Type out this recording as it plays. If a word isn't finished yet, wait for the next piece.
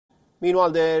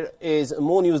Meanwhile, there is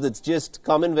more news that's just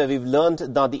come in where we've learned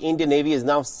that the Indian Navy has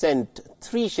now sent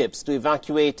 3 ships to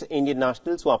evacuate Indian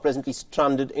nationals who are presently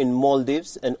stranded in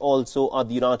Maldives and also at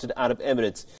the United Arab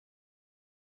Emirates.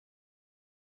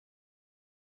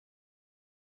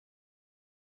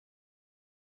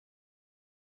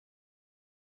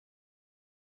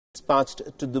 Dispatched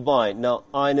to Dubai. Now,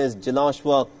 INS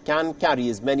Jalashwa can carry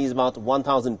as many as about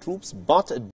 1,000 troops,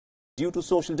 but due to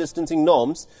social distancing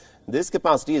norms, this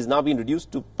capacity has now been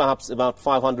reduced to perhaps about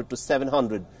 500 to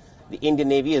 700. The Indian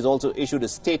Navy has also issued a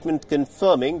statement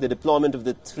confirming the deployment of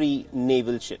the 3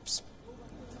 naval ships.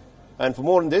 And for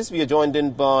more on this, we are joined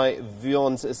in by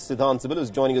WION's Siddhant Sibil, who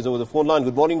is joining us over the phone line.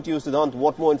 Good morning to you, Siddhant.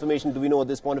 What more information do we know at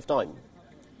this point of time?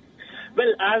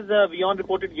 Well, as WION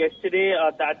reported yesterday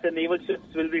that the naval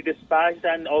ships will be dispatched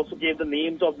and also gave the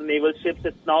names of the naval ships,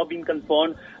 it's now been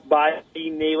confirmed by the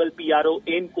naval PRO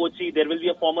in Kochi. There will be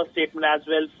a formal statement as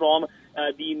well from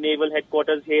the naval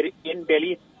headquarters here in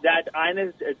Delhi that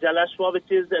INS Jalashwa, which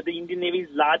is the Indian Navy's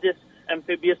largest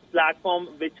amphibious platform,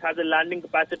 which has a landing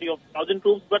capacity of 1,000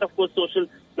 troops, but of course social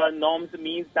norms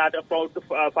means that about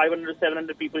 500 to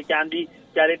 700 people can be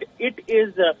carried. It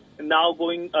is now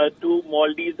going to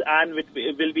Maldives and which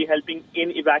will be helping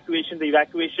in evacuation. The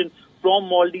evacuation from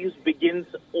Maldives begins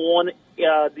on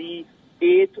the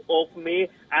 8th of May,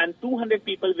 and 200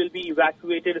 people will be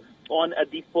evacuated on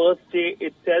the first day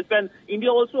itself. And India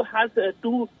also has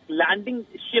 2 landing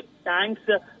ship tanks,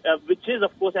 which is,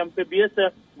 of course, amphibious.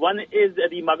 One is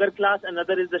the Magar class,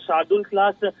 another is the Shardul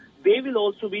class. They will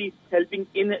also be helping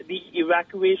in the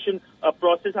evacuation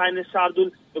process. INS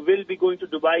Shardul will be going to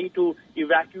Dubai to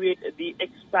evacuate the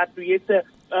expatriates.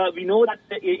 We know that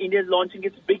India is launching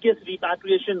its biggest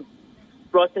repatriation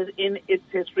process in its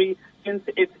history since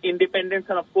its independence,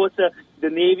 and of course the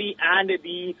Navy and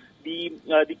the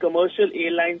commercial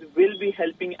airlines will be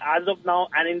helping as of now.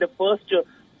 And in the first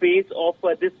phase of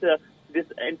this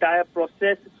entire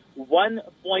process,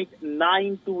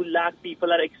 1.92 lakh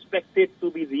people are expected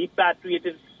to be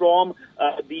repatriated from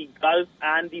the Gulf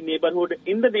and the neighborhood.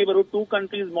 In the neighborhood, 2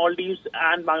 countries, Maldives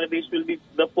and Bangladesh, will be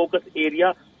the focus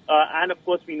area. And of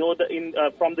course, we know that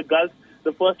from the Gulf,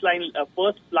 the first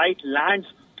flight lands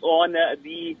on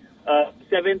the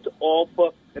 7th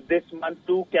of this month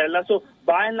to Kerala. So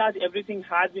by and large, everything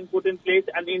has been put in place,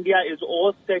 and India is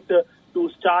all set to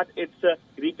start its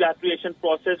repatriation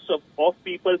process of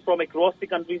people from across the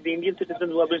countries, the Indian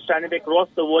citizens who have been stranded across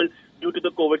the world due to the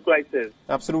COVID crisis.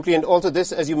 Absolutely. And also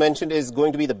this, as you mentioned, is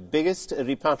going to be the biggest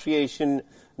repatriation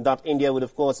that India would,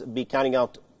 of course, be carrying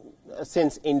out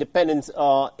since independence.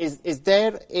 Is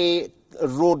there a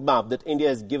roadmap that India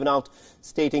has given out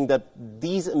stating that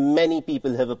these many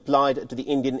people have applied to the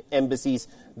Indian embassies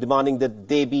demanding that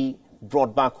they be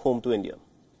brought back home to India?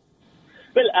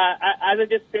 Well, as I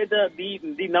just said,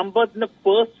 the numbers in the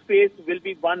first phase will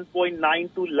be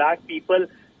 1.92 lakh people.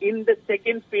 In the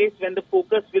second phase, when the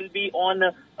focus will be on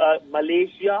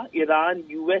Malaysia, Iran,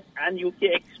 US and UK,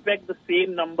 expect the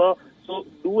same number. So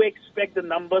do expect the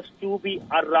numbers to be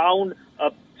around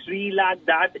 3 lakh.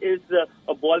 That is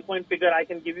a ballpoint figure I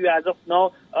can give you as of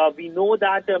now. We know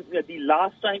that the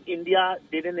last time India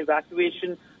did an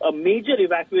evacuation, a major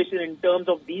evacuation in terms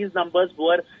of these numbers,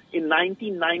 were in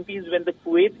 1990s when the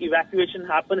Kuwait evacuation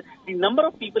happened. The number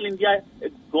of people India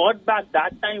got back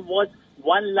that time was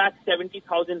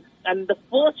 1,70,000, and the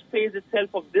first phase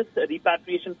itself of this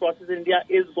repatriation process in India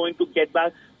is going to get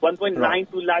back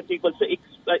 1.92 lakh people. So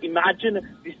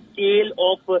imagine the scale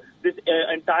of this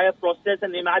entire process,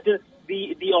 and imagine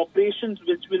the operations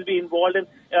which will be involved in.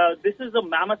 This is a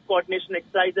mammoth coordination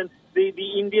exercise, and the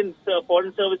Indian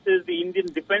foreign services, the Indian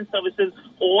defense services,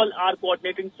 all are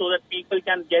coordinating so that people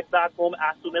can get back home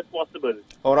as soon as possible.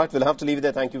 All right, we'll have to leave it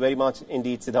there. Thank you very much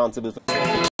indeed, Siddhant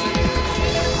Sibil.